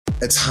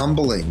it's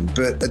humbling,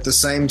 but at the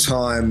same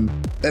time,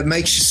 it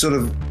makes you sort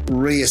of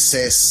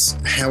reassess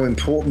how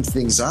important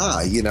things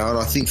are, you know. And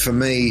I think for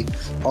me,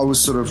 I was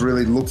sort of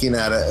really looking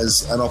at it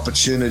as an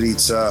opportunity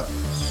to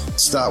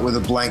start with a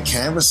blank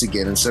canvas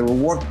again and say,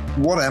 well,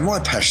 what am I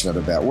passionate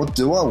about? What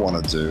do I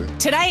want to do?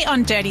 Today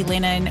on Dirty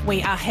Linen,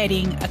 we are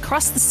heading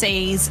across the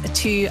seas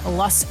to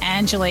Los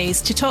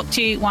Angeles to talk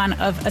to one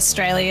of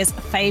Australia's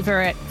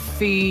favourite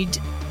food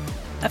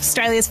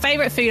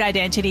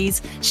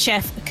identities,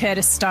 Chef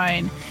Curtis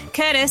Stone.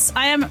 Curtis,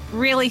 I am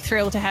really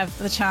thrilled to have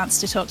the chance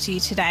to talk to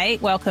you today.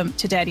 Welcome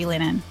to Dirty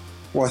Linen.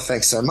 Well,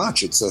 thanks so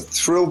much. It's a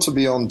thrill to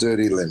be on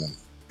Dirty Linen.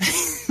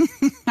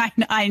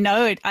 I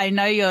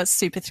know you're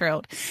super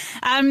thrilled.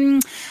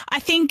 I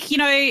think, you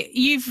know,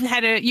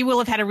 you will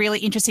have had a really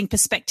interesting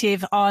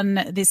perspective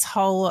on this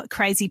whole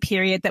crazy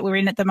period that we're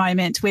in at the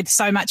moment, with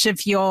so much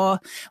of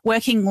your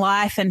working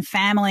life and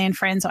family and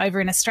friends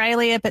over in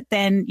Australia, but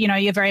then, you know,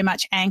 you're very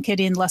much anchored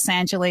in Los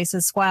Angeles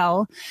as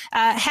well.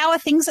 How are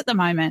things at the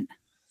moment?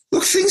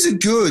 Look, things are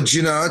good.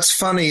 You know, it's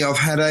funny. I've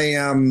had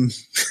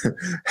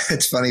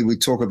it's funny we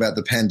talk about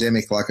the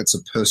pandemic like it's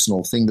a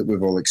personal thing that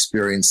we've all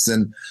experienced.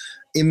 And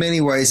in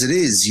many ways it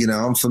is, you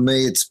know. And for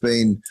me, it's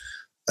been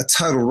a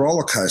total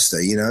roller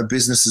coaster. You know,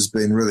 business has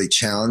been really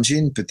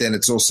challenging, but then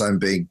it's also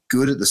been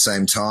good at the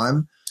same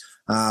time.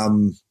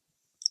 The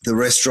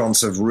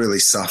restaurants have really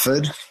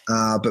suffered,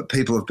 but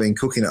people have been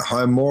cooking at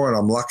home more. And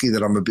I'm lucky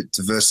that I'm a bit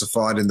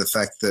diversified in the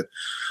fact that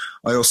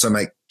I also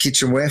make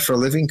kitchenware for a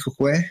living,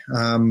 cookware.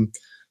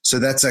 So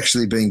that's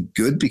actually been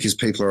good because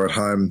people are at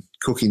home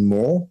cooking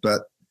more,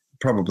 but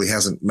probably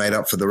hasn't made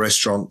up for the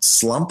restaurant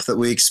slump that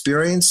we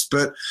experienced.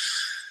 But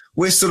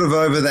we're sort of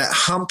over that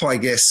hump, I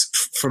guess,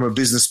 from a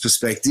business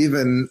perspective,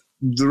 and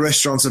the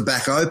restaurants are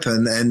back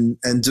open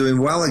and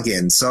doing well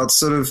again. So it's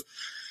sort of,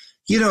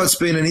 you know, it's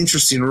been an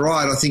interesting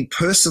ride. I think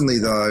personally,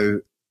 though,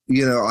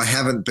 you know, I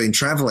haven't been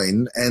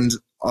traveling, and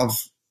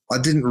I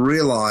didn't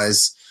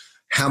realize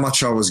how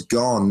much I was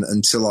gone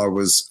until I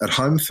was at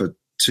home for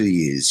 2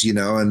 years, you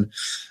know, and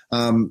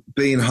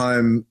being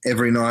home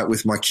every night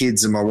with my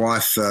kids and my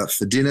wife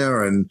for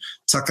dinner and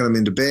tucking them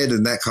into bed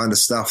and that kind of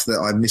stuff that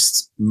I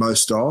missed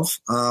most of.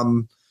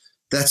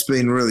 That's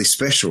been really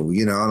special,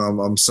 you know,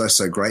 and I'm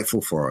so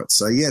grateful for it.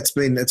 So yeah, it's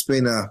been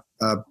a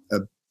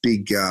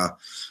big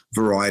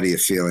variety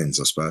of feelings,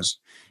 I suppose.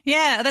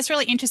 Yeah, that's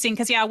really interesting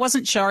because, I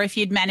wasn't sure if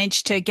you'd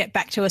managed to get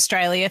back to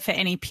Australia for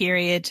any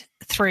period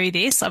through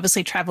this.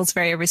 Obviously, travel's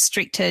very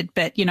restricted,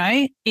 but, you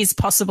know, is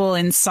possible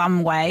in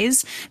some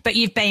ways. But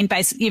you've been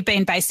based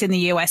in the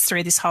US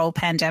through this whole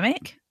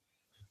pandemic?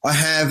 I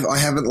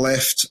haven't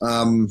left.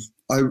 I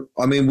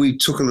mean, we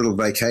took a little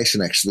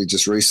vacation actually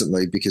just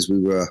recently because we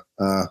were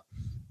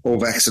all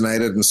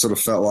vaccinated and sort of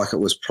felt like it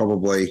was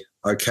probably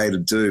okay to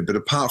do. But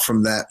apart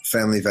from that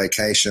family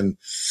vacation,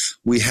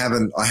 I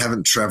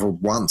haven't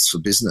traveled once for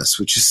business,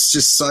 which is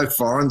just so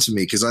foreign to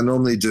me because I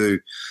normally do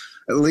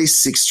at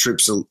least 6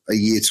 trips a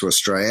year to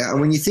Australia. And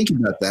when you think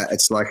about that,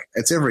 it's like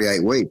it's every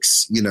 8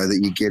 weeks, you know, that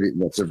you get it.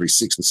 That's every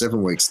 6 or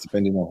 7 weeks,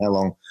 depending on how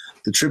long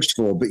the trip's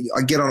for. But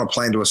I get on a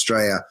plane to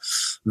Australia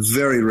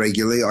very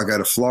regularly. I go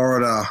to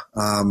Florida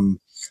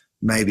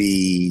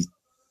maybe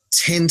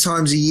 10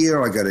 times a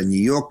year. I go to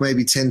New York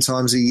maybe 10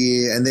 times a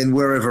year, and then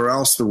wherever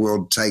else the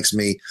world takes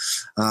me,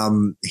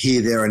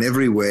 here, there, and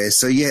everywhere.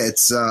 So yeah,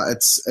 it's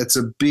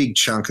a big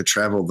chunk of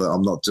travel that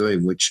I'm not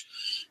doing, which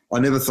I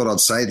never thought I'd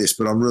say this,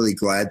 but I'm really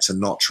glad to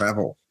not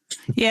travel.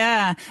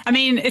 Yeah. I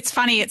mean, it's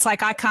funny. It's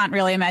like I can't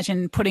really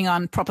imagine putting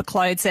on proper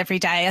clothes every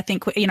day. I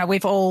think, you know,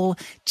 we've all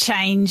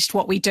changed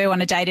what we do on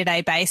a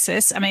day-to-day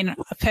basis. I mean,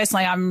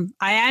 personally,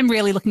 I am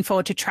really looking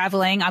forward to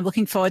traveling. I'm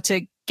looking forward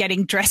to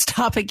getting dressed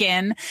up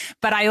again,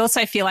 but I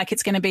also feel like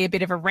it's going to be a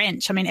bit of a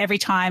wrench. I mean, every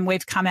time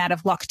we've come out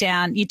of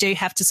lockdown, you do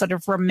have to sort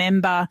of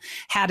remember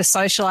how to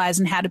socialize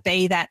and how to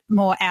be that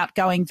more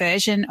outgoing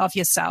version of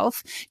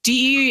yourself. Do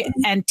you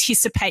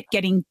anticipate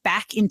getting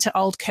back into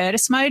old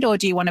Curtis mode, or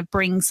do you want to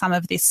bring some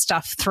of this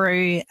stuff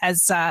through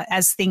as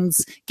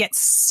things get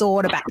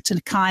sort of back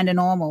to kind of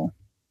normal?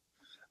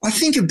 I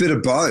think a bit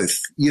of both.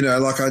 You know,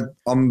 like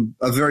I'm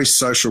a very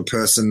social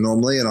person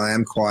normally, and I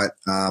am quite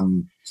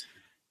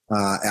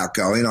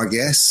outgoing, I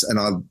guess, and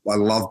I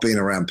love being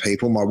around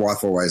people. My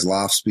wife always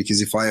laughs because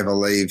if I ever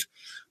leave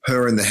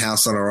her in the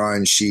house on her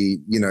own, she,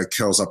 you know,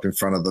 curls up in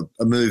front of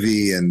a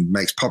movie and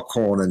makes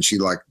popcorn, and she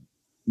like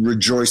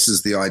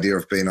rejoices the idea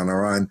of being on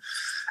her own.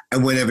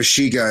 And whenever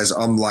she goes,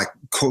 I'm like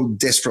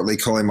desperately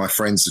calling my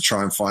friends to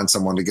try and find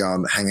someone to go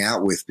and hang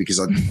out with because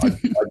I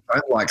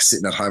don't like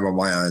sitting at home on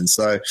my own.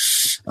 So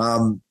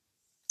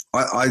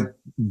I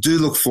do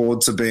look forward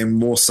to being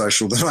more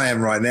social than I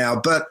am right now.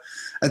 But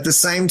at the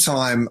same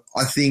time,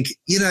 I think,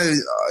 you know,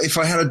 if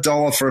I had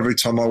 $1 for every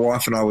time my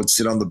wife and I would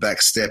sit on the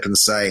back step and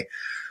say,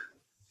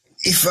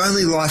 if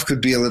only life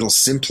could be a little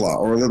simpler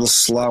or a little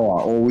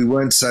slower, or we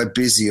weren't so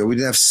busy, or we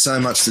didn't have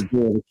so much to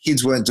do, or the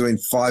kids weren't doing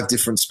 5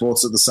 different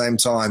sports at the same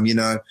time, you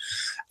know,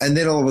 and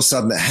then all of a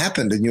sudden it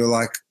happened and you're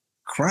like,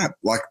 crap,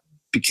 like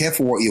be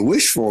careful what you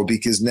wish for,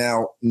 because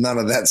now none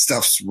of that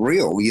stuff's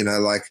real,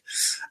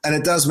 and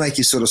it does make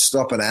you sort of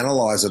stop and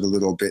analyze it a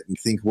little bit and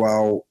think,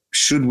 well,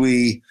 should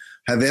we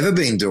have ever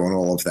been doing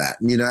all of that?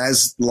 And,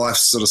 as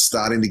life's sort of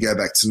starting to go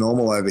back to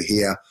normal over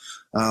here,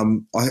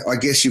 I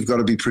guess you've got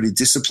to be pretty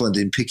disciplined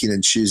in picking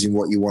and choosing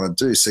what you want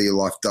to do so your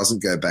life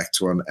doesn't go back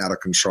to an out of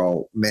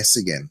control mess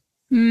again.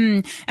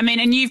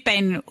 And you've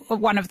been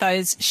one of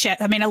those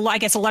chefs. I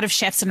guess a lot of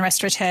chefs and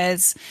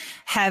restaurateurs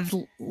have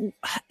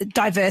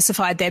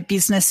diversified their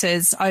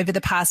businesses over the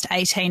past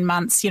 18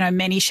 months.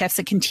 Many chefs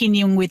are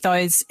continuing with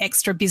those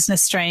extra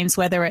business streams,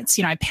 whether it's,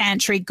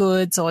 pantry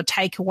goods or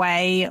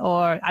takeaway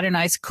or,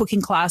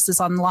 cooking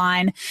classes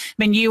online.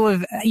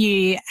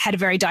 You had a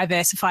very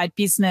diversified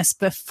business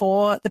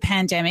before the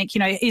pandemic.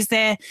 Is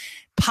there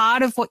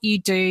part of what you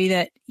do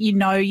that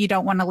you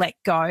don't want to let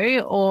go,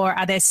 or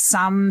are there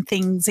some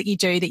things that you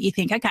do that you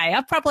think, okay,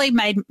 I've probably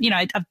made,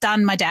 I've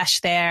done my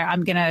dash there,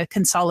 I'm going to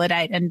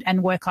consolidate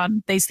and work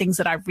on these things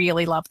that I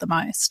really love the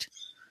most?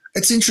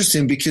 It's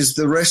interesting because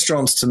the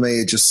restaurants to me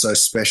are just so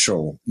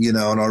special, and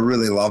I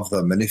really love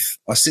them. And if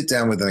I sit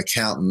down with an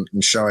accountant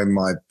and show him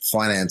my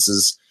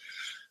finances,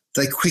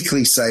 they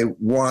quickly say,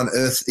 why on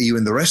earth are you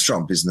in the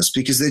restaurant business?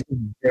 Because they're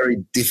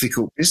very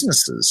difficult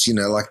businesses,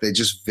 they're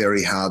just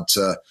very hard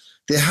to –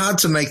 they're hard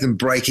to make them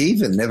break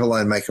even, never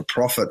alone make a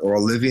profit or a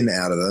living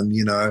out of them,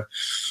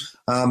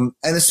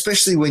 and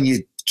especially when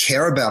you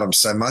care about them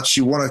so much,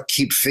 you want to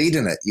keep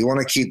feeding it. You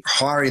want to keep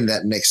hiring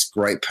that next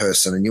great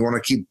person, and you want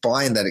to keep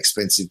buying that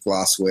expensive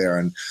glassware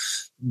and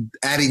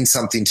adding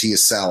something to your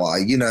cellar,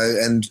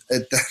 and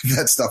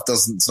that stuff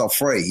it's not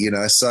free,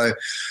 So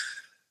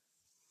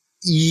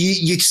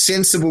your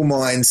sensible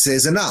mind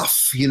says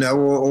enough,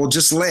 or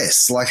just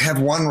less, like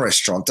have one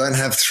restaurant, don't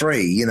have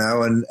three,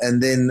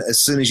 and then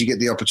as soon as you get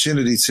the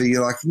opportunity to,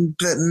 you're like,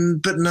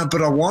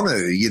 but I want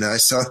to,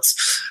 so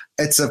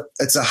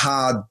it's a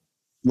hard,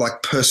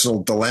 like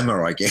personal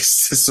dilemma, I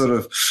guess, to sort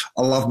of,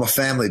 I love my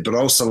family, but I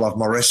also love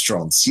my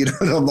restaurants,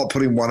 I'm not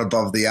putting one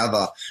above the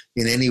other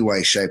in any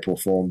way, shape or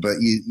form, but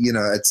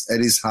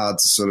it is hard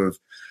to sort of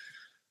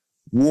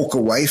walk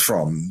away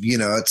from,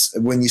 it's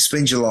when you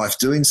spend your life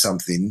doing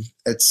something,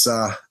 it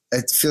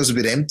feels a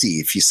bit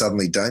empty if you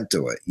suddenly don't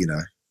do it,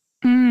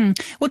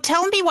 Well,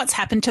 tell me what's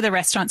happened to the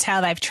restaurants,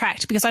 how they've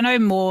tracked, because I know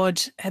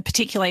Maud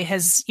particularly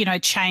has,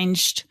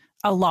 changed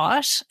a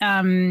lot.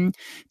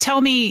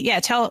 Tell me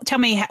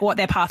what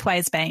their pathway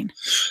has been.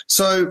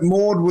 So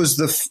Maud was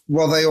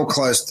they all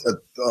closed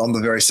on the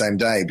very same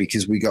day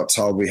because we got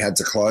told we had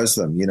to close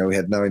them. We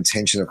had no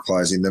intention of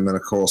closing them. And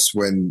of course,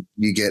 when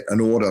you get an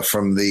order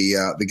from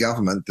the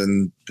government,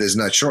 then there's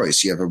no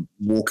choice. You have a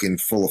walk-in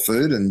full of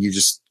food and you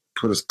just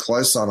put a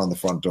close sign on the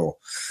front door.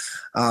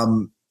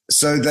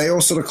 So they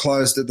all sort of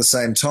closed at the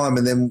same time.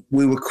 And then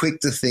we were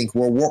quick to think,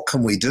 well, what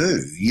can we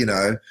do?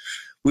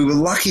 We were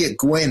lucky at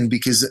Gwen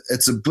because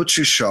it's a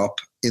butcher shop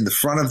in the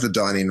front of the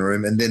dining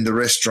room, and then the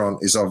restaurant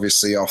is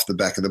obviously off the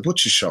back of the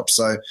butcher shop.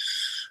 So,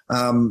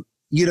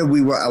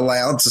 we were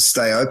allowed to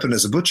stay open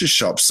as a butcher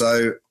shop.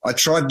 So I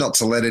tried not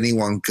to let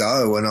anyone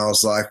go, and I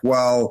was like,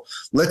 well,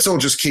 let's all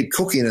just keep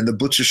cooking, and the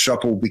butcher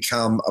shop will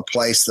become a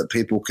place that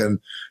people can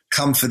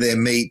come for their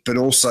meat, but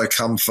also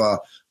come for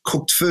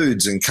cooked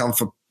foods and come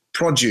for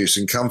produce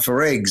and come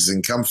for eggs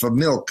and come for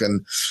milk.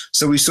 And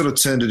so we sort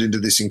of turned it into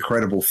this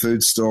incredible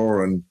food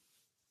store, and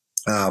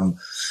so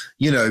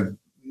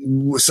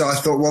I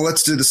thought, well,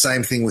 let's do the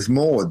same thing with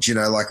Maud,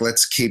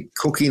 let's keep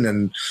cooking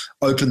and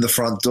open the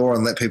front door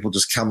and let people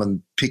just come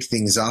and pick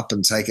things up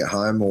and take it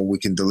home, or we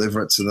can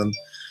deliver it to them.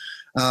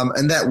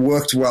 And that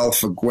worked well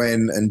for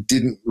Gwen and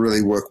didn't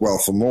really work well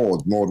for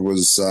Maud. Maud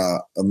was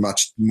a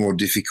much more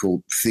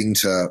difficult thing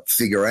to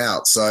figure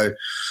out. So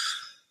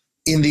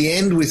in the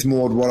end with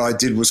Maud, what I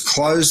did was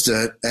closed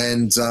it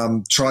and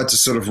tried to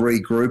sort of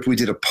regroup. We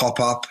did a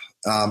pop-up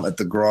at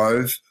the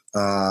Grove,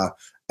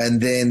 and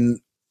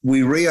then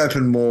we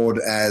reopened Maud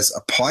as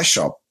a pie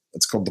shop.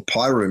 It's called the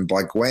Pie Room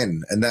by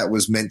Gwen, and that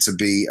was meant to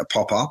be a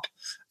pop-up.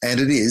 And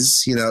it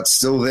is, it's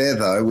still there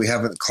though. We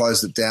haven't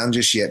closed it down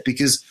just yet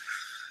because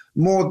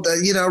Maud,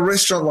 a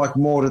restaurant like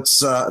Maud,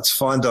 it's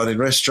fine dining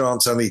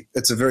restaurants.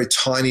 It's a very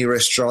tiny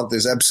restaurant.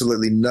 There's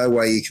absolutely no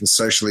way you can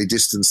socially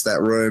distance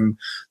that room.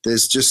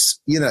 There's just,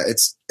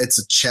 it's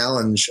a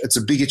challenge. It's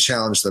a bigger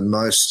challenge than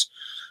most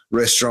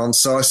restaurants.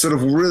 So I sort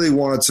of really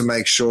wanted to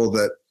make sure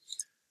that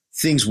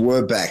things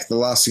were back. The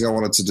last thing I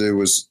wanted to do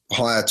was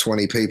hire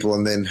 20 people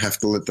and then have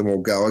to let them all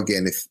go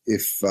again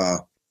if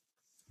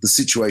the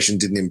situation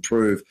didn't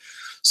improve.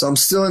 So I'm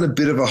still in a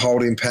bit of a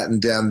holding pattern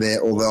down there,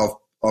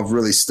 although I've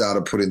really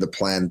started putting the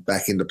plan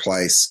back into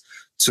place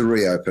to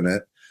reopen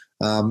it.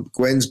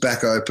 Gwen's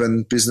back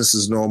open, business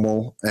as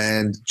normal,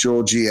 and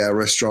Georgie, our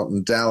restaurant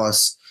in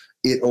Dallas,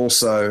 it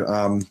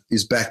also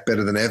is back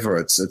better than ever.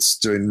 It's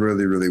doing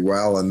really, really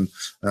well and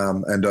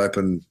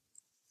open,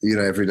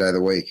 every day of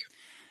the week.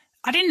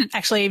 I didn't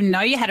actually even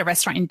know you had a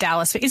restaurant in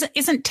Dallas, but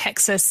isn't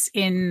Texas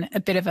in a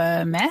bit of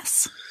a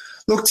mess?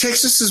 Look,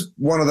 Texas is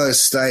one of those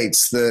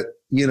states that,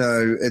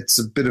 it's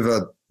a bit of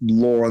a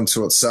law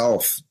unto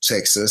itself,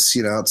 Texas.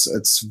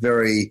 It's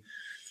very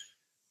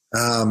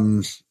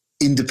um,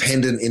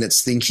 independent in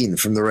its thinking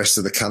from the rest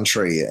of the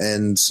country.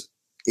 And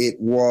it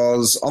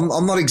was,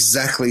 I'm not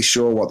exactly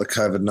sure what the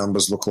COVID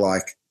numbers look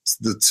like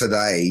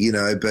today, you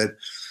know, but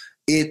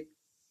it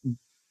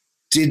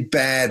did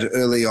bad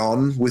early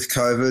on with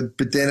COVID,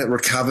 but then it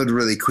recovered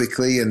really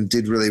quickly and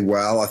did really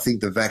well. I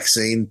think the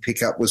vaccine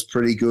pickup was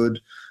pretty good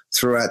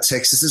throughout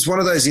Texas. It's one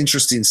of those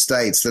interesting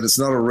states that it's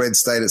not a red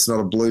state, it's not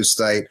a blue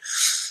state.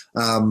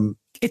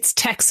 It's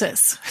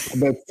Texas.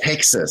 But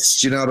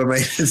Texas, do you know what I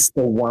mean? It's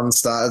the one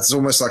state. It's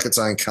almost like its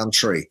own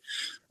country.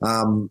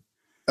 And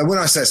when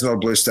I say it's not a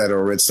blue state or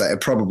a red state,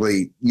 it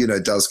probably, you know,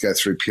 does go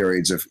through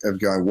periods of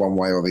going one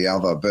way or the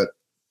other. But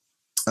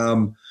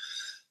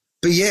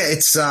yeah,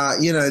 it's,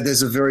 you know,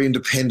 there's a very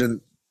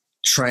independent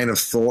train of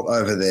thought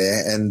over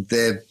there, and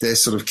they're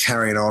sort of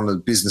carrying on as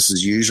business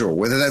as usual.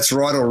 Whether that's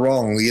right or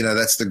wrong, you know,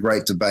 that's the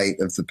great debate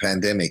of the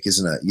pandemic,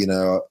 isn't it? You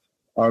know,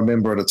 I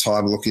remember at a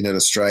time looking at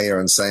Australia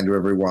and saying to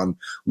everyone,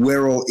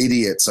 we're all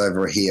idiots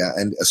over here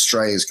and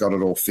Australia's got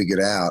it all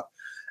figured out.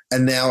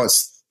 And now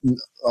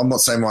I'm not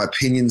saying my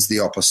opinion's the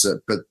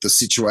opposite, but the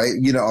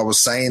situation, you know, I was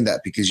saying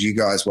that because you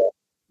guys were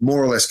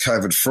more or less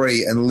COVID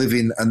free and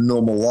living a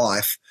normal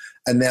life.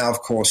 And now, of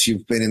course,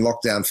 you've been in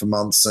lockdown for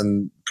months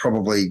and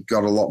probably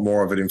got a lot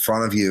more of it in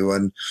front of you.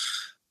 And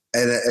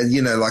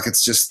you know, like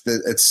it's just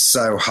that it's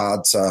so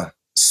hard to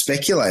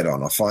speculate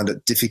on. I find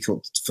it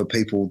difficult for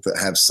people that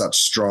have such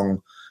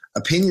strong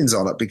opinions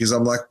on it because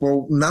I'm like,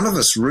 well, none of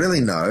us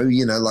really know,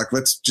 you know, like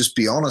let's just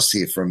be honest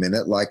here for a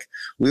minute. Like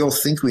we all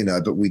think we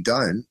know, but we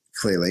don't,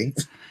 clearly.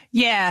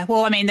 Yeah,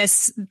 well, I mean,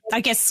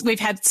 I guess we've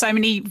had so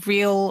many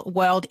real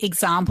world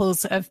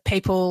examples of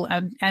people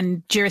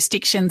and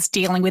jurisdictions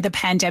dealing with a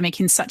pandemic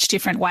in such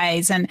different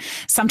ways. And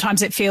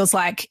sometimes it feels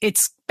like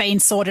it's been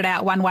sorted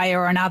out one way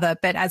or another.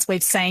 But as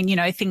we've seen, you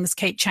know, things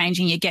keep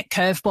changing. You get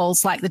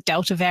curveballs like the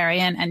Delta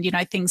variant and, you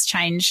know, things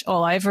change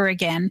all over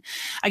again.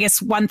 I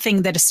guess one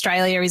thing that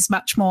Australia is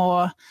much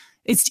more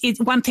it's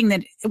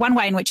one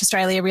way in which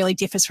Australia really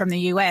differs from the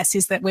US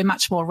is that we're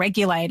much more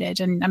regulated.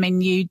 And I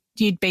mean,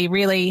 you'd be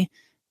really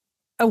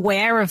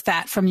aware of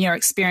that from your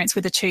experience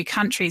with the two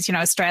countries. You know,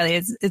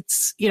 Australia,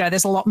 it's, you know,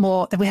 there's a lot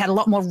more, we had a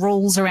lot more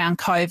rules around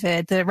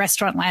COVID. The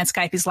restaurant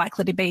landscape is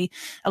likely to be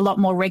a lot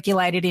more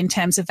regulated in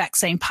terms of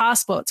vaccine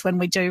passports when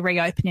we do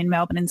reopen in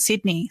Melbourne and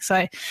Sydney.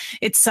 So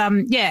it's,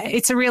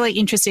 it's a really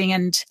interesting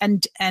and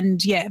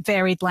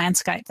varied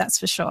landscape, that's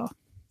for sure.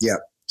 Yeah,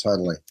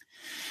 totally.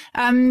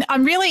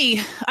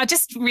 I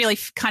just really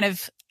kind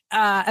of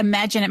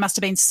imagine it must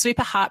have been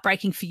super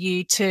heartbreaking for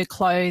you to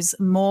close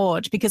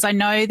Maud, because I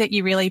know that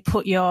you really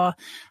put your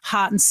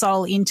heart and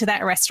soul into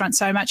that restaurant,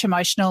 so much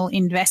emotional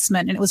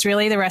investment. And it was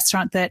really the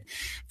restaurant that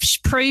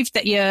proved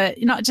that you're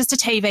not just a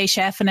TV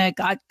chef and a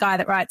guy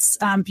that writes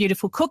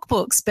beautiful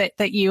cookbooks, but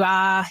that you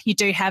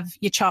do have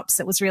your chops.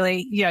 That was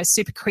really, you know,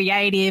 super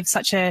creative,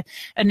 such a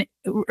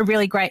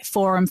really great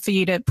forum for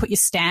you to put your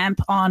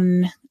stamp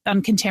on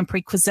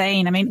contemporary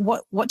cuisine. I mean,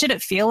 what did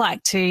it feel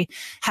like to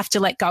have to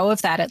let go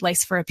of that, at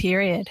least for a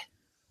period?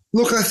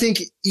 Look, I think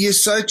you're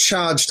so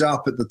charged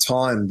up at the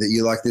time that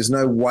you're like, there's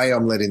no way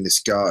I'm letting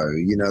this go.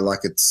 You know, like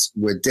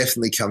we're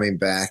definitely coming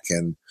back.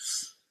 And,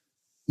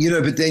 you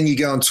know, but then you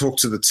go and talk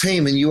to the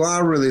team and you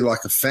are really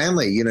like a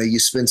family. You know, you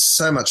spend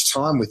so much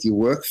time with your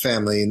work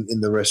family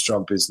in the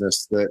restaurant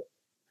business that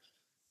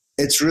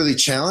it's really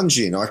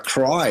challenging. I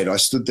cried. I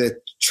stood there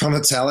trying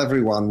to tell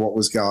everyone what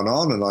was going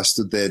on, and I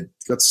stood there,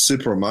 got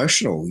super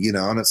emotional, you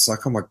know, and it's like,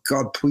 oh my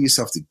God, pull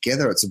yourself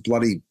together. It's a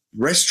bloody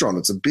restaurant.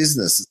 It's a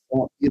business. It's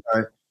not, you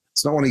know,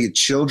 it's not one of your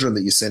children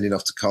that you're sending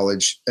off to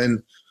college.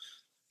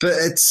 But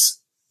it's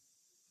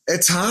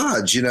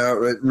hard, you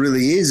know, it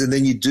really is. And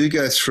then you do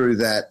go through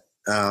that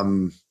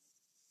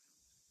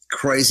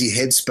crazy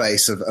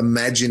headspace of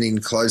imagining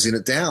closing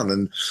it down.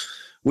 And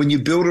when you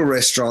build a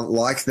restaurant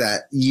like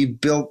that, you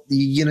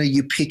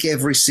pick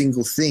every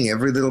single thing,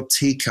 every little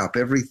teacup,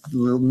 every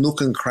little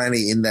nook and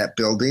cranny in that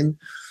building.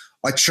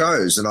 I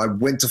chose, and I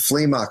went to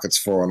flea markets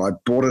for, and I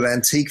bought at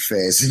antique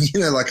fairs. And, you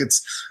know, like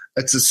it's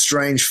a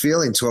strange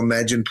feeling to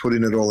imagine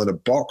putting it all in a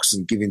box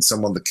and giving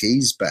someone the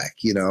keys back,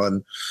 you know,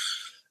 and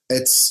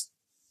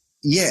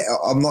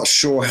I'm not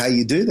sure how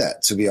you do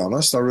that, to be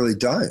honest. I really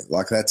don't.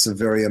 Like, that's a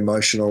very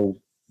emotional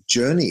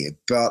journey,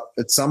 but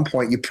at some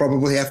point you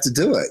probably have to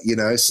do it, you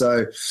know.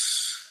 So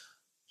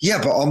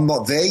yeah, but I'm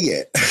not there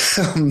yet.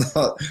 I'm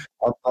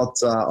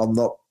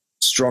not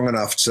strong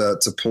enough to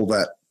pull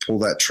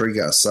that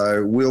trigger.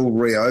 So we'll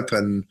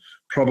reopen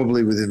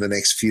probably within the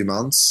next few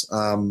months,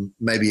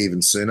 maybe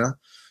even sooner,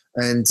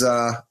 and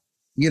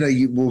you know,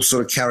 we'll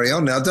sort of carry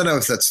on. Now, I don't know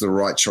if that's the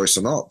right choice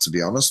or not, to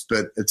be honest,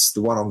 but it's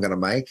the one I'm going to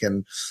make.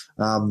 And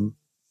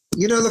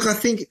you know, look, I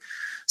think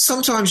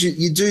sometimes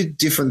you do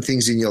different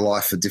things in your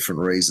life for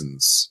different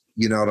reasons.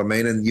 You know what I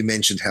mean? And you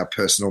mentioned how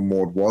personal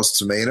Maud was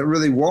to me, and it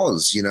really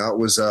was. You know,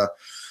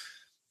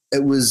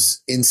 it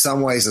was in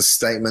some ways a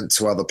statement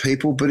to other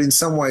people, but in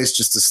some ways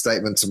just a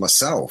statement to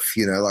myself.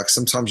 You know, like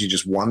sometimes you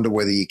just wonder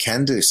whether you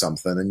can do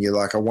something, and you're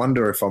like, I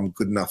wonder if I'm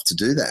good enough to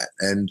do that.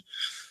 And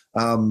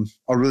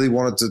I really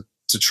wanted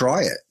to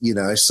try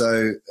it,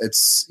 So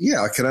it's,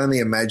 I can only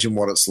imagine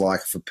what it's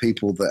like for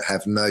people that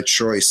have no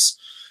choice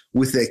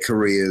with their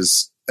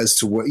careers as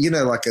to what,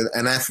 like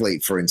an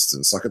athlete, for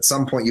instance. Like at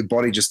some point your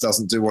body just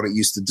doesn't do what it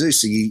used to do.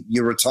 So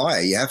you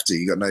retire, you have to,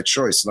 you got no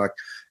choice. And I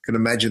can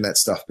imagine that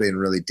stuff being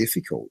really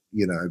difficult,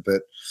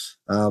 but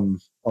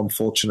I'm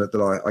fortunate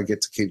that I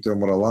get to keep doing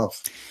what I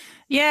love.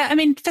 Yeah, I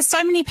mean, for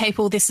so many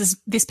people,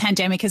 this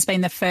pandemic has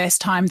been the first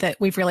time that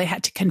we've really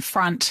had to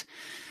confront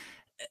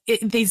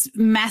these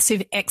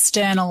massive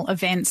external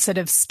events that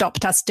have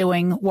stopped us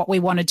doing what we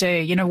want to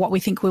do, what we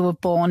think we were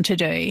born to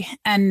do.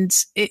 And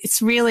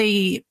it's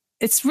really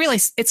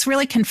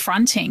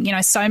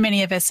confronting. So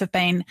many of us have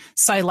been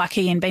so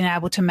lucky in being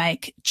able to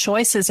make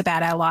choices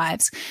about our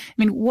lives. I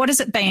mean, what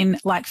has it been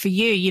like for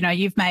you?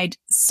 You've made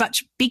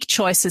such big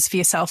choices for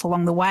yourself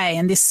along the way.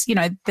 And this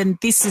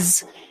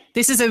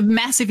is a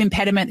massive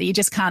impediment that you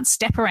just can't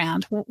step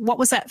around.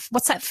 What's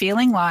that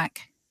feeling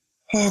like?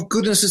 Oh,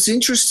 goodness, it's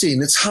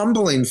interesting. It's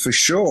humbling for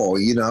sure.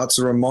 It's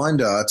a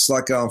reminder. It's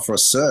like going for a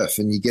surf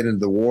and you get into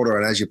the water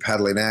and as you're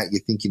paddling out, you're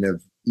thinking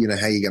of,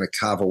 how you're going to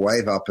carve a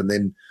wave up, and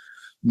then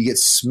you get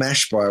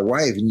smashed by a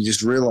wave and you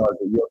just realize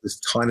that you're this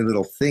tiny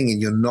little thing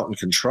and you're not in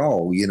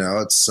control.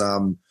 It's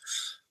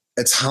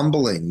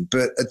humbling,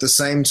 but at the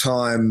same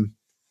time,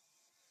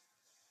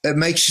 it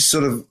makes you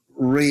sort of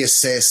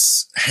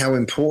reassess how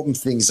important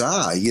things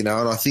are, and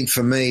I think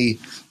for me,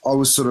 I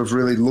was sort of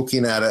really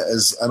looking at it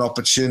as an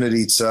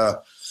opportunity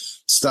to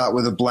start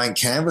with a blank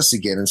canvas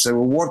again and say,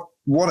 well,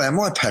 what am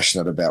I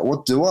passionate about?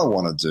 What do I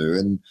want to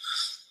do?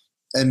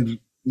 And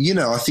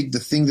I think the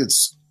thing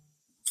that's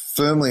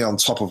firmly on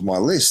top of my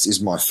list is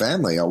my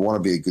family. I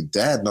want to be a good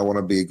dad and I want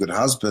to be a good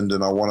husband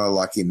and I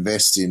want to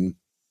invest in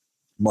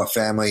my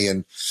family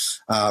and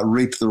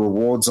reap the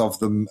rewards of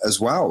them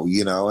as well,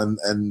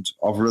 and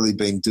I've really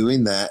been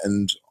doing that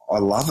and I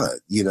love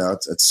it.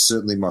 It's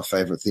certainly my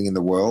favorite thing in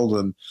the world.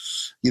 And,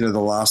 the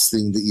last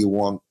thing that you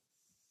want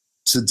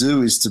to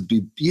do is to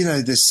be,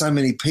 there's so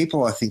many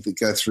people I think that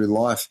go through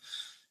life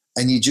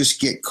and you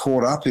just get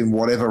caught up in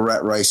whatever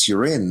rat race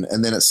you're in.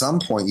 And then at some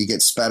point you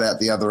get spat out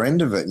the other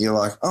end of it and you're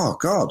like, oh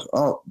God,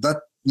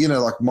 that,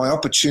 my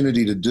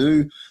opportunity to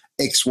do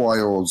X, Y,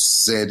 or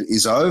Z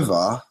is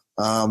over.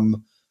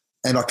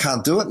 And I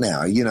can't do it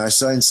now,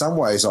 So in some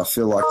ways I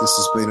feel like this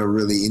has been a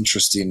really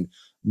interesting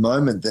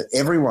moment that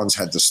everyone's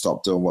had to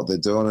stop doing what they're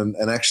doing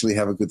and actually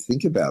have a good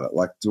think about it.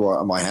 Like,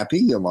 am I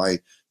happy? Am I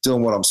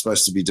doing what I'm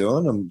supposed to be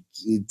doing?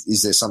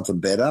 Is there something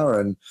better?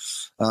 And,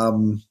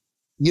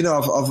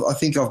 I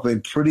think I've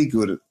been pretty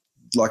good at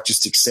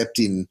just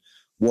accepting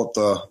what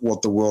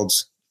the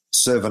world's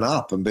serving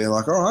up and being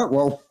like, all right,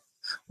 well,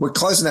 we're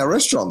closing our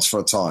restaurants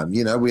for a time.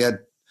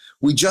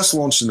 We just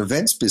launched an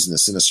events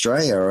business in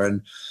Australia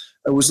and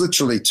it was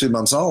literally 2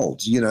 months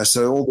old,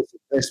 so all this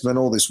investment,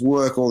 all this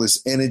work, all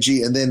this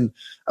energy. And then,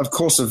 of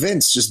course,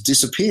 events just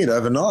disappeared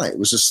overnight. It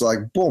was just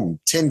like, boom,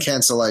 10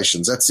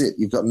 cancellations. That's it.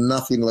 You've got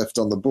nothing left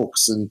on the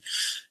books. And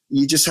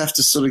you just have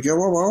to sort of go,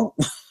 well,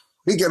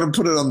 we got to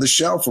put it on the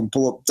shelf and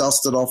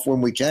dust it off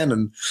when we can.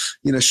 And,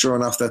 sure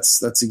enough,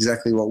 that's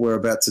exactly what we're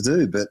about to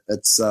do. But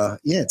it's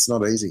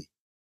not easy.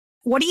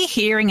 What are you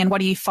hearing and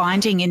what are you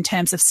finding in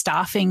terms of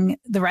staffing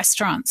the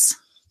restaurants?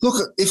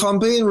 Look, if I'm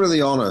being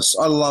really honest,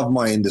 I love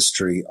my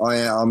industry.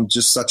 I'm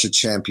just such a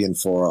champion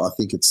for it. I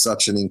think it's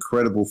such an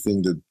incredible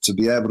thing to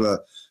be able to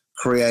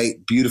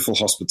create beautiful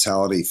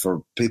hospitality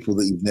for people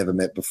that you've never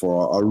met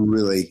before. I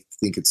really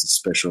think it's a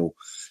special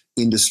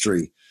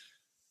industry.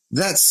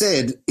 That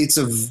said, it's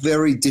a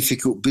very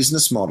difficult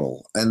business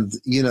model and,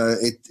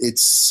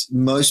 it's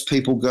most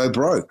people go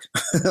broke.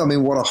 I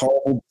mean, what a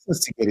horrible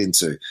business to get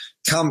into.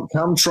 Come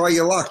try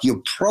your luck.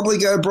 You'll probably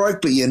go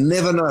broke, but you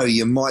never know.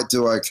 You might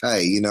do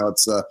okay.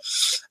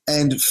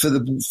 And for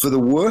the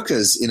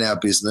workers in our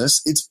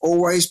business, it's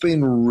always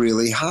been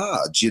really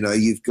hard.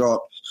 You've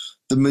got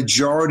the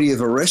majority of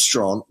a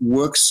restaurant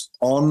works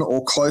on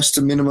or close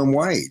to minimum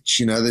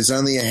wage. There's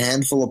only a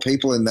handful of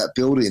people in that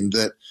building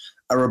that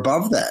are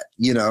above that,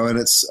 and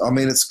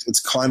it's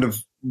kind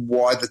of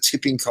why the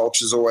tipping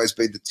culture has always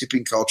been the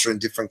tipping culture in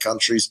different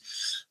countries,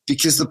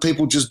 because the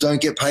people just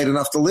don't get paid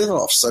enough to live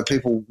off. So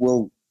people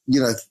will,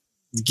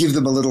 give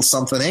them a little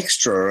something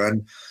extra.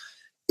 And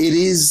it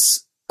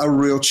is a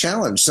real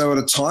challenge. So at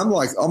a time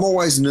like, I'm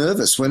always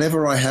nervous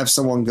whenever I have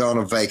someone go on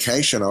a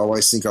vacation. I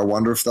always think, I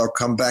wonder if they'll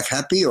come back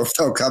happy or if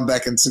they'll come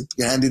back and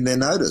hand in their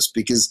notice,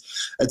 because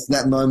it's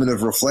that moment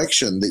of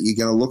reflection that you're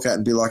going to look at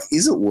and be like,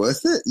 is it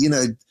worth it?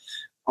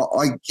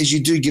 Because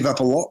you do give up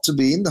a lot to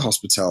be in the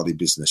hospitality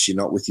business. You're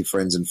not with your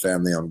friends and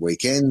family on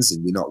weekends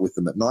and you're not with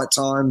them at night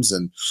times,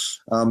 and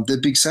they're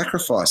big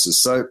sacrifices.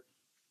 So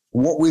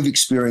what we've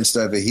experienced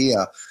over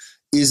here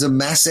is a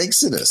mass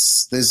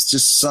exodus. There's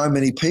just so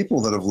many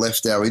people that have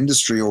left our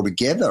industry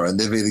altogether, and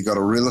they've either got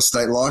a real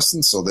estate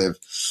license or they've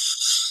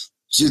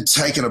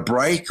taken a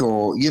break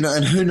or,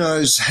 and who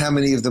knows how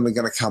many of them are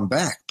going to come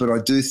back. But I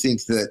do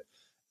think that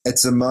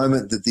it's a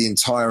moment that the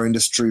entire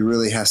industry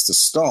really has to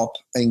stop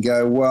and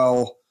go,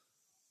 well,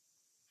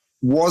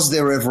 was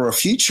there ever a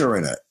future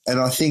in it? And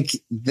I think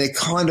there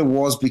kind of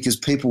was, because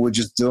people were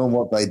just doing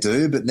what they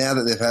do. But now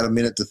that they've had a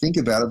minute to think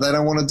about it, they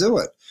don't want to do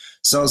it.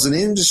 So as an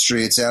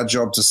industry, it's our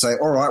job to say,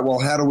 all right, well,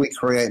 how do we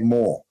create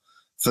more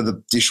for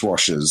the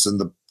dishwashers and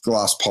the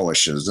glass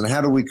polishers? And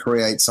how do we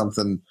create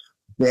something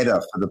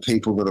better for the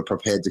people that are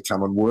prepared to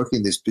come and work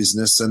in this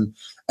business? And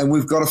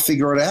we've got to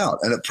figure it out.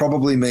 And it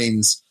probably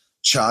means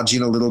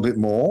charging a little bit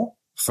more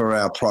for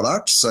our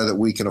product so that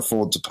we can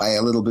afford to pay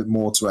a little bit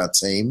more to our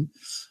team.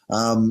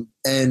 And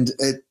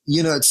it,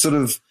 it's sort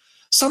of,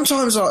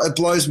 sometimes it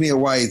blows me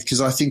away,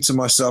 because I think to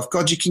myself,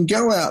 God, you can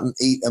go out and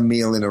eat a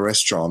meal in a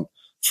restaurant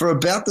for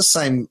about the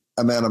same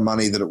amount of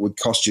money that it would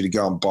cost you to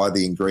go and buy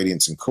the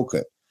ingredients and cook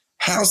it.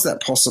 How's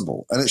that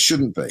possible? And it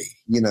shouldn't be.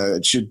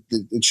 It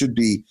should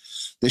be,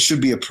 there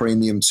should be a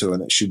premium to it,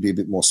 and it should be a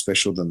bit more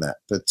special than that.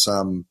 But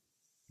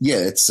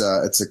it's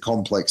a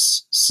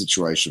complex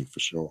situation for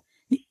sure.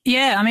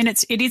 Yeah, I mean,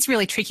 it is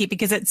really tricky,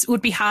 because it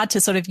would be hard to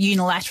sort of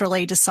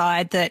unilaterally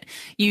decide that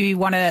you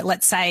want to,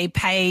 let's say,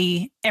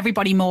 pay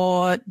everybody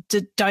more,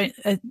 don't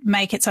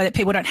make it so that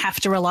people don't have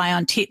to rely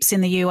on tips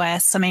in the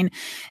US. I mean,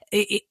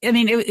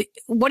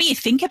 what do you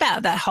think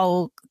about that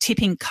whole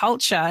tipping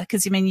culture?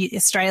 Because, I mean,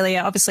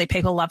 Australia, obviously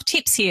people love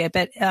tips here,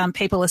 but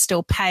people are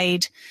still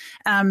paid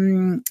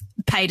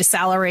a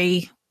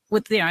salary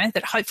with,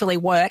 that hopefully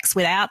works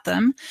without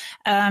them.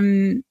 I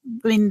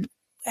mean,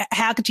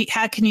 how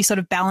can you sort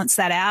of balance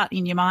that out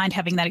in your mind,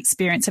 having that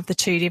experience of the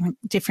two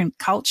different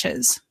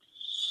cultures?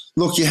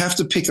 Look, you have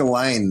to pick a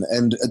lane.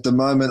 And at the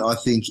moment, I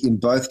think in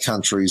both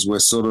countries, we're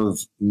sort of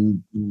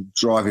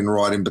driving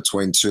right in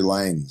between two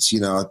lanes.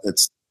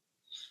 It's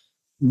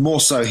more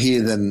so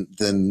here than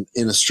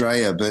in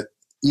Australia. But,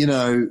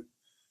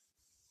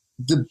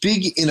 the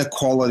big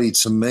inequality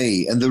to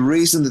me, and the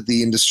reason that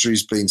the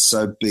industry's been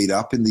so beat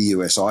up in the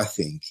US, I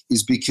think,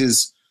 is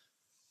because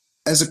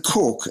as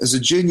a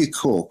junior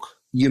cook,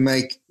 you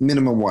make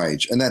minimum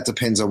wage, and that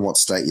depends on what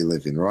state you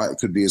live in, right? It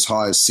could be as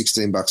high as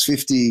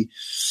 $16.50,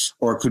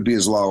 or it could be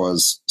as low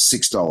as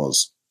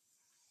 $6.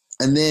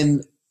 And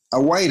then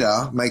a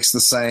waiter makes the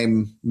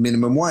same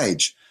minimum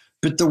wage,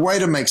 but the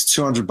waiter makes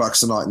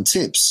 $200 a night in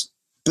tips,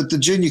 but the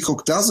junior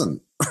cook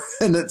doesn't.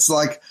 And it's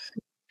like,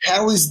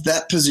 how is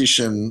that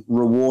position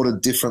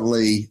rewarded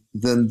differently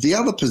than the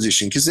other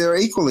position? Because they're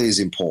equally as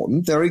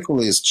important. They're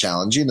equally as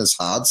challenging, as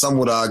hard. Some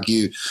would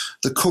argue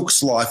the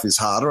cook's life is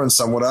harder, and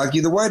some would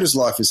argue the waiter's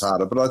life is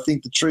harder. But I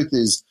think the truth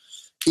is,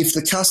 if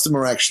the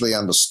customer actually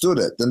understood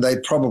it, then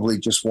they'd probably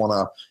just want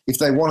to, if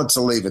they wanted to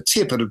leave a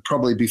tip, it'd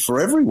probably be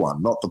for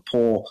everyone, not the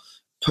poor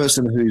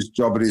person whose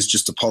job it is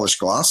just to polish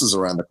glasses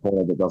around the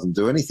corner that doesn't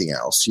do anything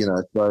else,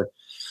 So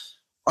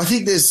I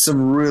think there's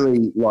some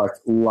really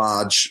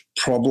large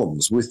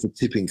problems with the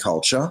tipping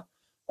culture.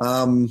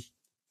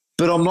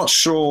 But I'm not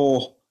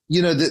sure,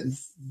 that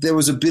there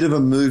was a bit of a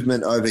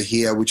movement over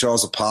here, which I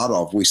was a part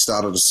of. We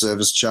started a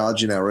service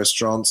charge in our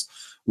restaurants.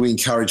 We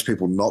encourage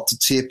people not to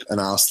tip and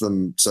ask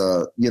them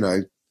to,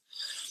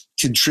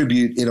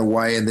 contribute in a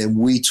way. And then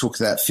we took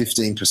that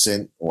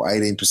 15% or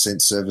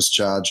 18% service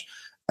charge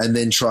and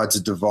then tried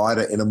to divide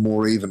it in a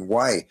more even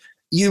way.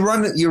 You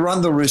run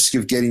the risk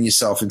of getting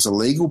yourself into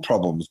legal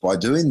problems by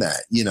doing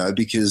that,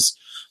 because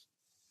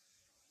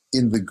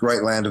in the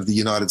great land of the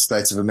United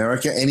States of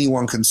America,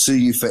 anyone can sue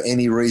you for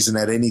any reason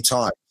at any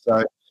time.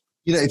 So,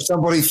 if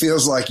somebody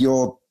feels like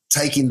you're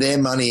taking their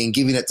money and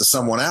giving it to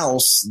someone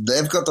else,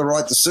 they've got the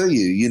right to sue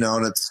you,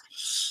 and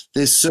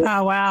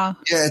oh, wow.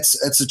 Yeah,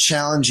 it's a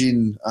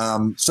challenging,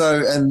 and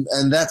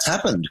that's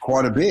happened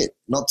quite a bit,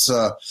 not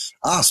to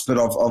us, but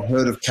I've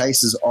heard of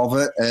cases of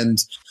it.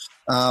 And,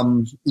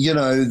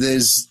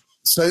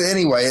 so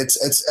anyway,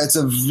 it's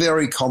a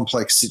very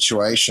complex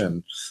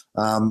situation,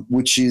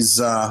 which is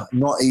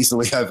not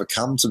easily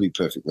overcome, to be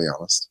perfectly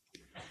honest.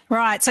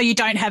 Right. So you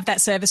don't have that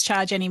service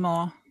charge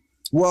anymore?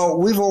 Well,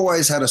 we've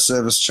always had a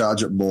service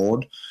charge at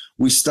Maud.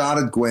 We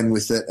started Gwen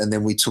with it, and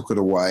then we took it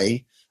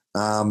away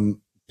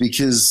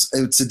because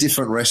it's a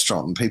different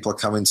restaurant and people are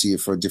coming to you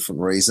for a different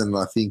reason. And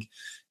I think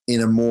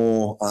in a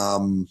more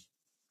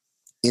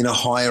in a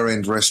higher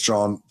end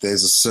restaurant,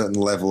 there's a certain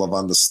level of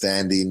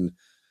understanding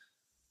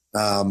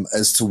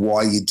as to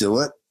why you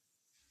do it.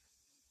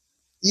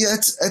 Yeah,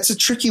 it's a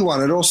tricky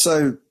one. It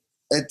also,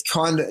 it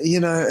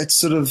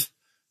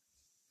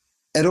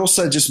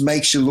also just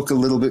makes you look a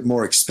little bit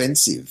more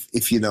expensive,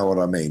 if you know what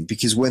I mean.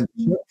 Because when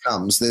the check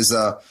comes,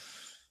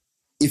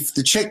 if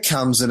the check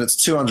comes and it's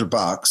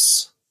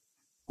 $200,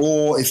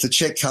 or if the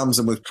check comes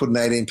and we've put an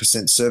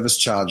 18% service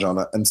charge on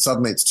it and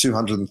suddenly it's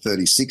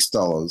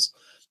 $236,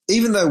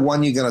 even though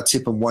one you're going to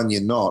tip and one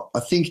you're not, I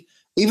think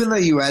even though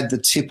you add the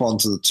tip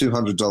onto the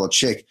 $200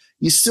 check,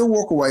 you still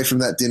walk away from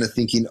that dinner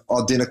thinking,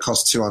 oh, dinner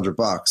costs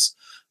 $200.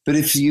 But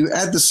if you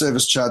add the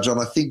service charge on,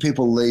 I think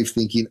people leave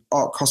thinking,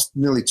 oh, it costs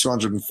nearly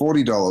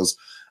 $240.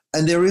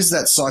 And there is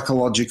that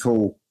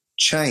psychological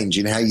change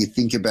in how you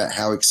think about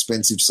how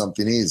expensive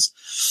something is.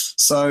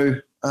 So,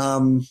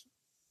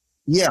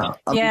 yeah.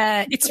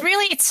 Yeah,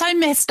 it's so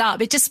messed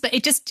up. It just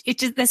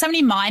there's so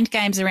many mind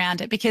games around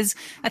it, because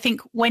I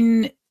think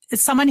when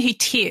as someone who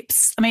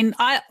tips, I mean,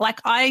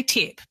 I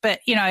tip, but,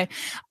 you know,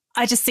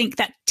 I just think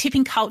that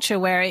tipping culture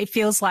where it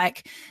feels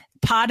like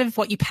part of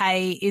what you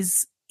pay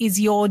is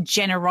your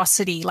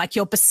generosity, like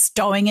you're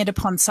bestowing it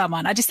upon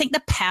someone. I just think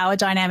the power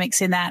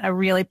dynamics in that are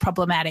really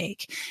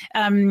problematic.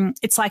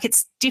 It's like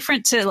it's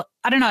different to,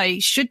 I don't know,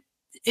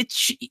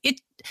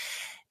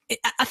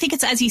 I think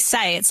it's, as you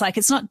say, it's like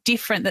it's not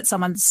different that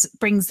someone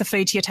brings the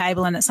food to your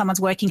table and that someone's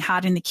working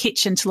hard in the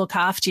kitchen to look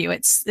after you.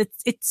 It's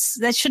just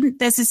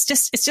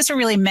a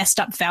really messed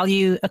up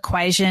value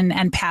equation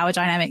and power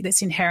dynamic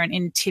that's inherent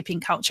in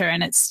tipping culture.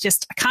 And it's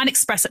just, I can't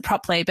express it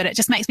properly, but it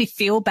just makes me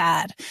feel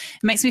bad.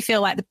 It makes me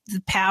feel like the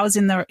power's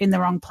in the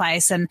wrong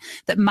place and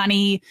that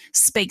money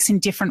speaks in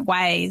different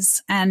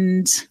ways.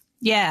 And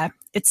yeah,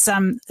 it's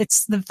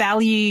the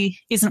value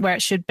isn't where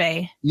it should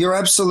be. You're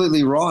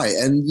absolutely right.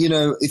 And, you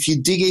know, if you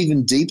dig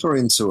even deeper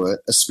into it,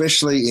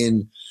 especially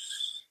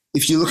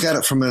if you look at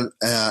it from an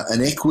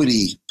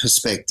equity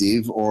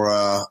perspective or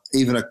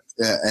even an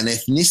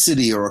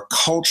ethnicity or a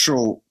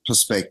cultural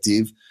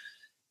perspective,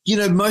 you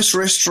know, most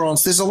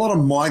restaurants, there's a lot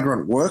of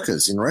migrant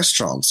workers in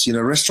restaurants. You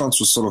know, restaurants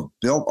were sort of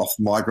built off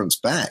migrants'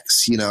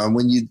 backs, you know, and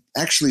when you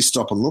actually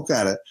stop and look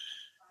at it,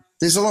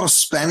 there's a lot of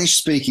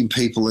Spanish-speaking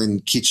people in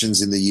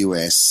kitchens in the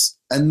US,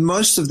 and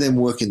most of them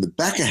work in the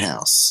back of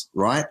house,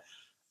 right?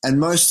 And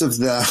most of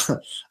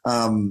the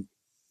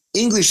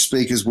English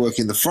speakers work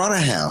in the front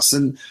of house.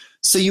 And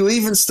so you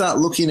even start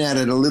looking at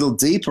it a little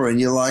deeper and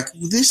you're like,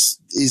 this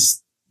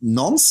is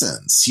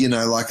nonsense, you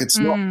know, like it's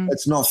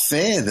not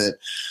fair that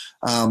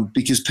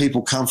because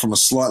people come from a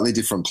slightly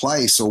different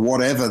place or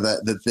whatever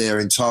that they're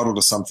entitled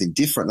to something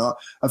different. Now,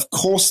 of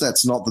course,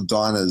 that's not the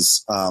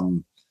diner's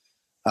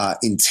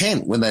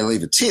intent when they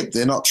leave a tip.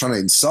 They're not trying to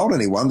insult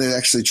anyone. They're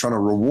actually trying to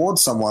reward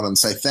someone and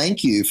say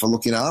thank you for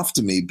looking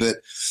after me. But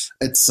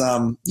it's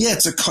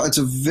it's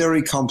a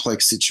very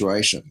complex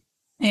situation.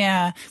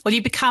 Yeah. Well,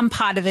 you become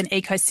part of an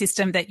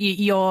ecosystem that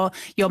your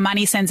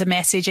money sends a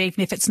message,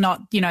 even if it's not,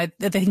 you know,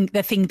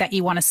 the thing that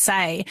you want to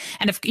say.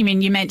 And if, I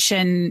mean, you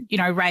mentioned, you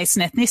know, race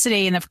and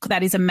ethnicity, and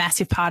that is a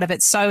massive part of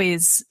it. So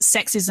is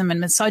sexism and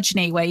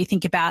misogyny, where you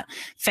think about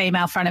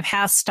female front of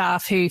house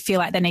staff who feel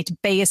like they need to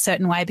be a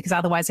certain way because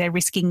otherwise they're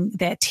risking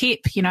their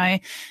tip. You know,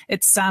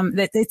 it's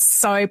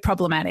so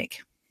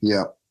problematic.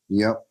 Yeah.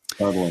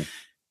 Totally.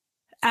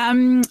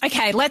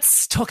 Okay,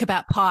 let's talk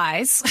about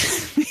pies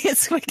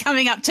because we're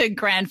coming up to a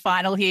grand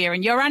final here,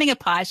 and you're running a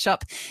pie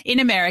shop in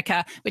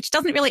America, which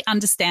doesn't really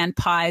understand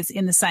pies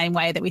in the same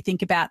way that we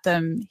think about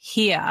them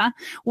here.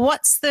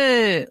 What's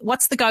the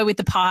go with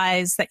the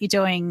pies that you're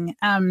doing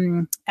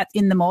in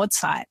the Maud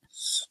site?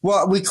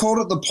 Well, we called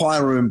it the Pie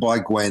Room by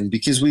Gwen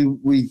because we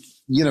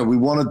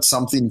wanted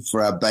something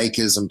for our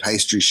bakers and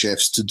pastry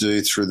chefs to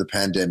do through the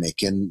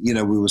pandemic. And, you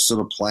know, we were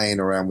sort of playing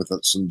around with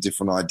some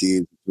different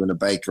ideas in a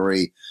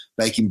bakery,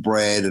 baking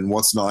bread and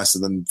what's nicer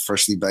than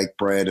freshly baked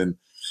bread. And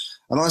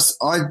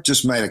I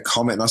just made a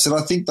comment and I said,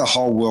 I think the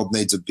whole world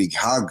needs a big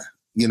hug,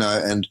 you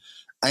know, and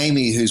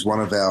Amy, who's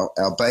one of our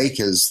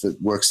bakers that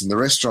works in the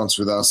restaurants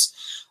with us,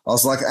 I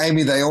was like,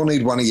 Amy, they all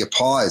need one of your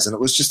pies. And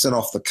it was just an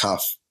off the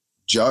cuff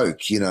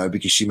joke, you know,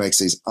 because she makes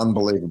these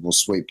unbelievable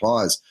sweet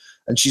pies.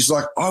 And she's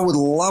like, I would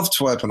love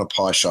to open a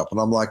pie shop. And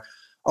I'm like,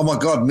 oh, my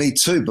God, me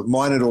too, but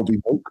mine would all be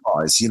meat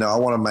pies. You know, I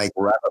want to make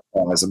rabbit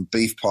pies and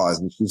beef pies.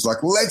 And she's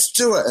like, let's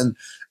do it. And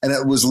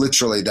it was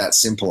literally that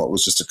simple. It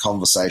was just a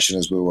conversation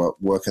as we were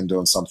working,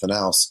 doing something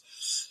else.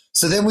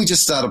 So then we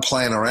just started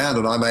playing around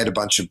and I made a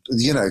bunch of,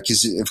 you know,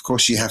 because, of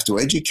course, you have to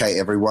educate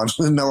everyone.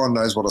 No one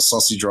knows what a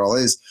sausage roll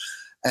is.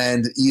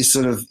 And you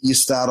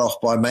start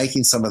off by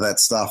making some of that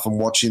stuff and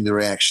watching the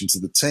reaction to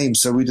the team.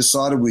 So we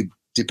decided we'd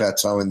dip our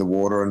toe in the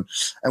water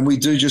and we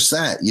do just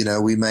that. You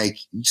know, we make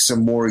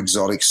some more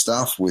exotic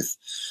stuff with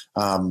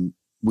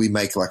we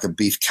make like a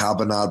beef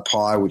carbonade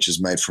pie, which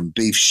is made from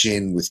beef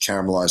shin with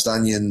caramelized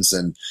onions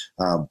and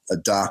a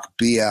dark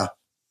beer.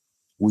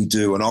 We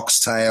do an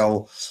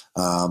oxtail.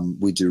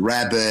 We do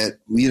rabbit.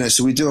 You know,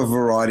 so we do a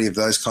variety of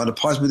those kind of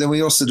pies. But then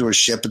we also do a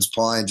shepherd's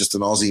pie and just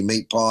an Aussie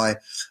meat pie.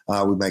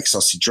 We make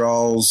sausage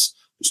rolls,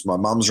 which is my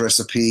mum's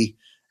recipe.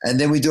 And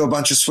then we do a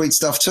bunch of sweet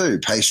stuff too,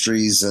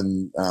 pastries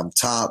and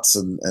tarts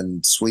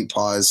and sweet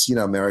pies. You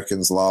know,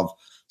 Americans love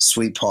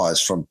sweet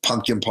pies, from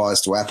pumpkin pies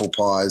to apple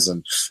pies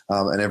and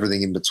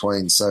everything in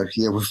between. So,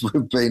 yeah,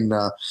 we've been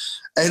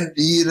and,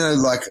 you know,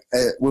 like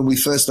when we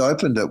first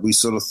opened it, we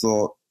sort of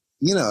thought,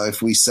 you know,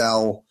 if we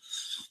sell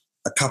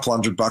a couple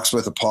 $100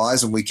 worth of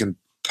pies and we can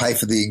pay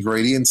for the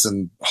ingredients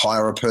and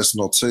hire a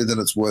person or two, then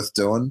it's worth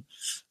doing.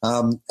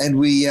 And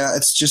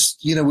it's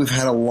just, you know, we've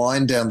had a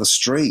line down the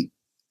street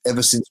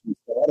ever since we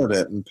started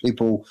it, and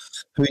people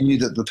who knew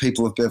that the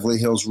people of Beverly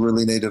Hills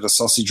really needed a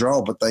sausage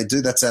roll, but they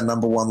do. That's our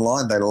number one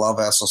line. They love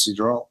our sausage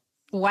roll.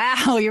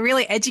 Wow, you're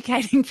really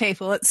educating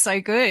people. It's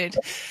so good.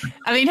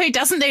 I mean, who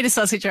doesn't need a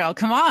sausage roll?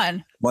 Come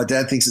on. My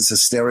dad thinks it's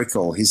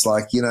hysterical. He's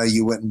like,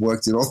 you went and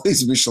worked in all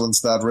these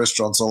Michelin-starred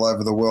restaurants all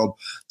over the world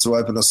to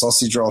open a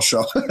sausage roll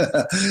shop.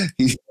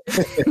 he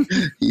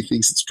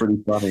thinks it's pretty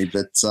funny.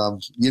 But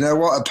you know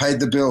what? I paid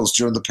the bills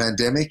during the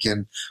pandemic,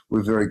 and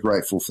we're very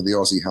grateful for the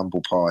Aussie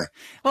humble pie.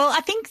 Well,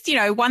 I think,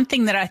 one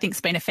thing that I think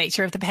has been a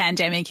feature of the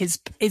pandemic is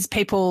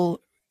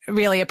people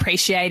really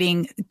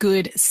appreciating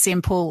good,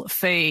 simple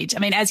food. I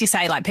mean, as you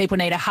say, like people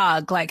need a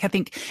hug. Like I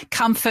think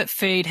comfort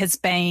food has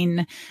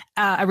been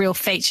a real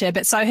feature,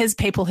 but so has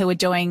people who are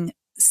doing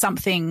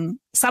something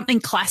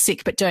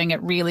classic, but doing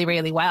it really,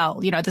 really well.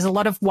 There's a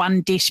lot of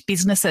one dish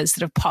businesses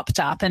that have popped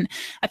up. And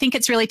I think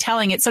it's really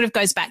telling. It sort of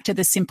goes back to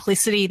the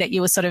simplicity that you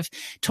were sort of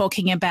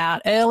talking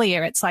about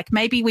earlier. It's like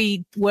maybe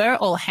we were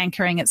all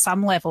hankering at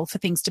some level for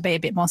things to be a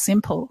bit more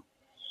simple.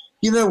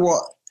 You know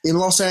what? In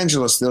Los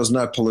Angeles, there was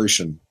no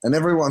pollution, and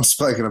everyone's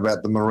spoken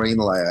about the marine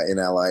layer in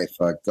LA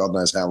for God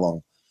knows how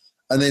long.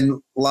 And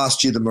then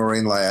last year, the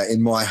marine layer,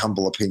 in my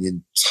humble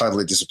opinion,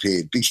 totally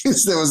disappeared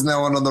because there was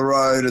no one on the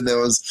road, and there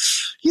was,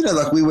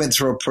 we went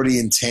through a pretty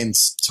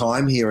intense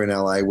time here in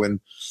LA when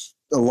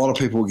a lot of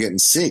people were getting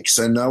sick,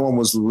 so no one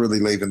was really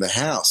leaving the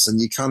house. And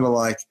you kind of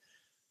like,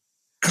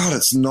 God,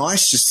 it's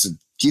nice just to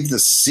give the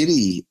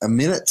city a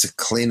minute to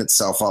clean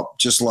itself up,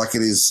 just like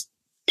it is.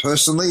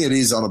 Personally, it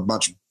is on a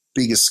much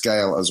bigger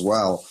scale as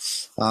well.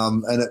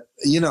 And,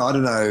 I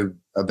don't know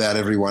about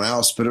everyone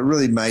else, but it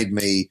really made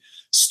me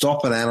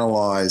stop and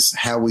analyze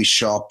how we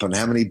shop and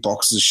how many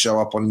boxes show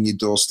up on your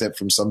doorstep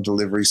from some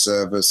delivery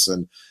service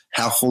and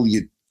how full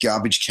your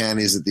garbage can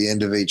is at the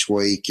end of each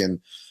week. And,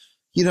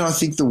 I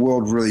think the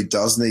world really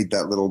does need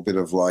that little bit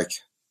of like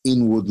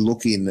inward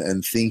looking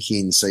and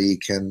thinking so you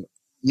can,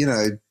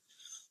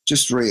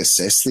 just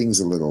reassess things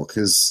a little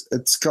because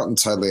it's gotten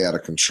totally out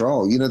of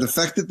control. The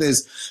fact that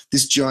there's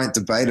this giant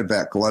debate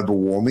about global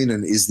warming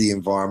and is the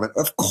environment,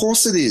 of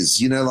course it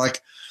is. Are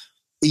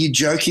you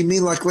joking me?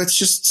 Like, let's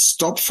just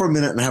stop for a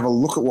minute and have a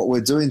look at what we're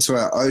doing to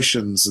our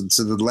oceans and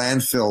to the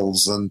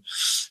landfills. And,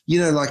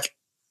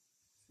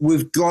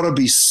 we've got to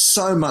be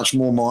so much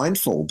more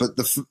mindful. But,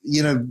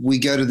 we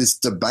go to this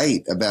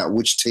debate about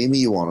which team are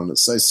you on, and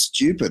it's so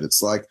stupid.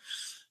 It's like,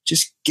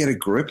 just get a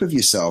grip of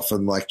yourself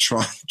and like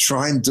try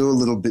and do a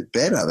little bit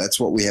better. That's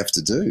what we have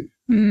to do.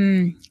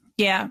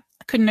 Yeah,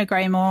 I couldn't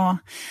agree more.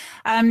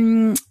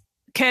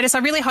 Curtis, I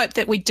really hope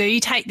that we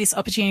do take this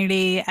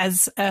opportunity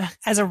as a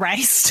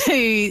race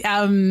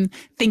to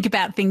think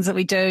about things that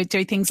we do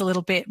things a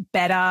little bit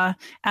better,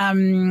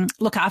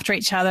 look after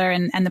each other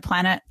and the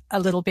planet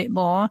a little bit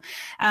more.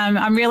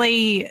 I'm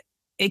really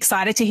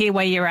excited to hear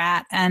where you're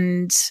at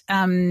and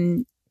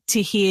to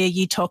hear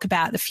you talk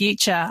about the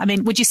future. I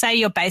mean, would you say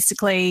you're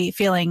basically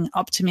feeling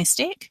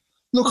optimistic?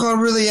 Look, I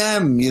really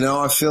am.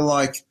 I feel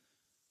like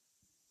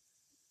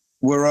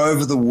we're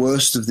over the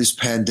worst of this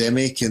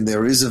pandemic and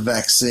there is a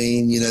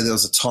vaccine. There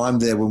was a time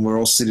there when we're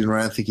all sitting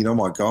around thinking, oh,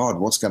 my God,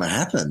 what's going to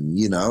happen?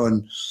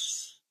 And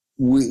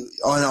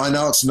I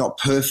know it's not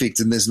perfect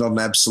and there's not an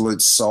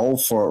absolute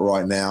solve for it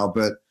right now,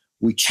 but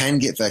we can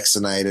get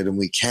vaccinated and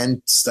we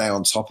can stay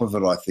on top of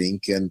it, I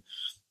think, and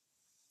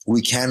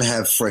we can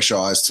have fresh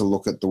eyes to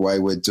look at the way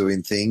we're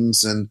doing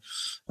things. And,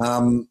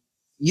 I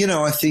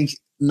think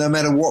no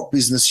matter what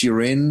business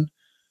you're in,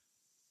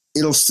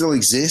 it'll still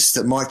exist.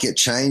 It might get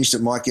changed.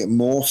 It might get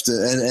morphed.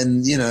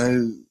 And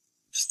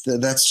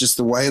that's just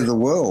the way of the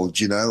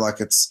world, like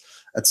it's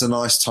a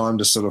nice time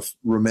to sort of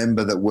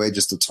remember that we're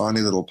just a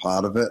tiny little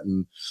part of it.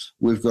 And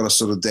we've got to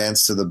sort of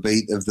dance to the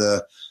beat of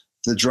the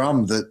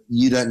drum that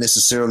you don't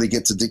necessarily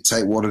get to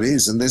dictate what it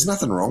is. And there's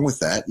nothing wrong with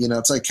that.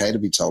 It's okay to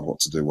be told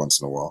what to do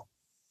once in a while.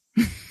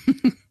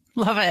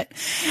 Love it.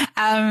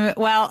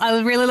 Well,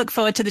 I really look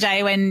forward to the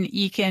day when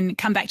you can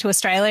come back to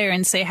Australia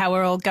and see how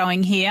we're all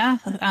going here.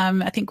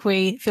 I think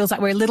feels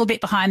like we're a little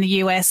bit behind the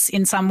US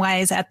in some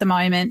ways at the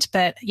moment,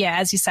 but yeah,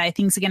 as you say,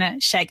 things are going to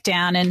shake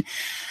down and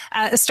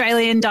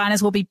Australian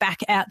diners will be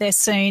back out there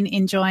soon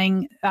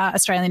enjoying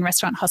Australian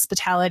restaurant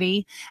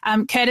hospitality.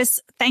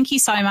 Curtis, thank you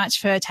so much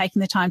for taking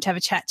the time to have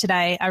a chat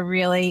today. I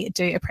really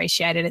do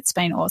appreciate it. It's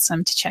been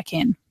awesome to check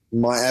in.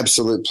 My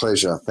absolute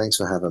pleasure. Thanks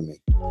for having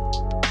me.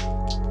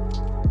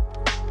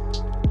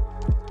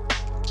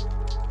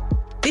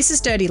 This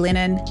is Dirty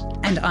Linen,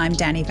 and I'm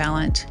Danny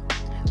Vallant.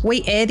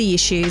 We air the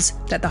issues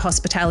that the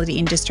hospitality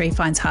industry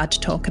finds hard to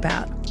talk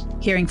about,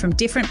 hearing from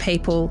different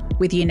people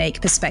with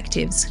unique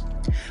perspectives.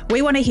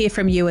 We want to hear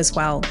from you as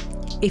well.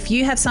 If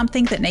you have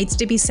something that needs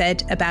to be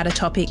said about a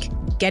topic,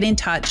 get in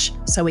touch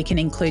so we can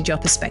include your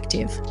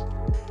perspective.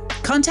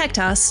 Contact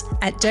us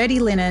at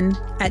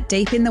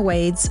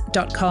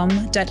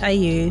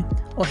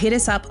dirtylinen@deepintheweeds.com.au or hit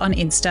us up on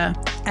Insta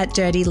at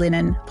Dirty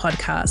Linen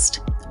Podcast.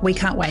 We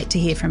can't wait to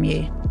hear from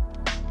you.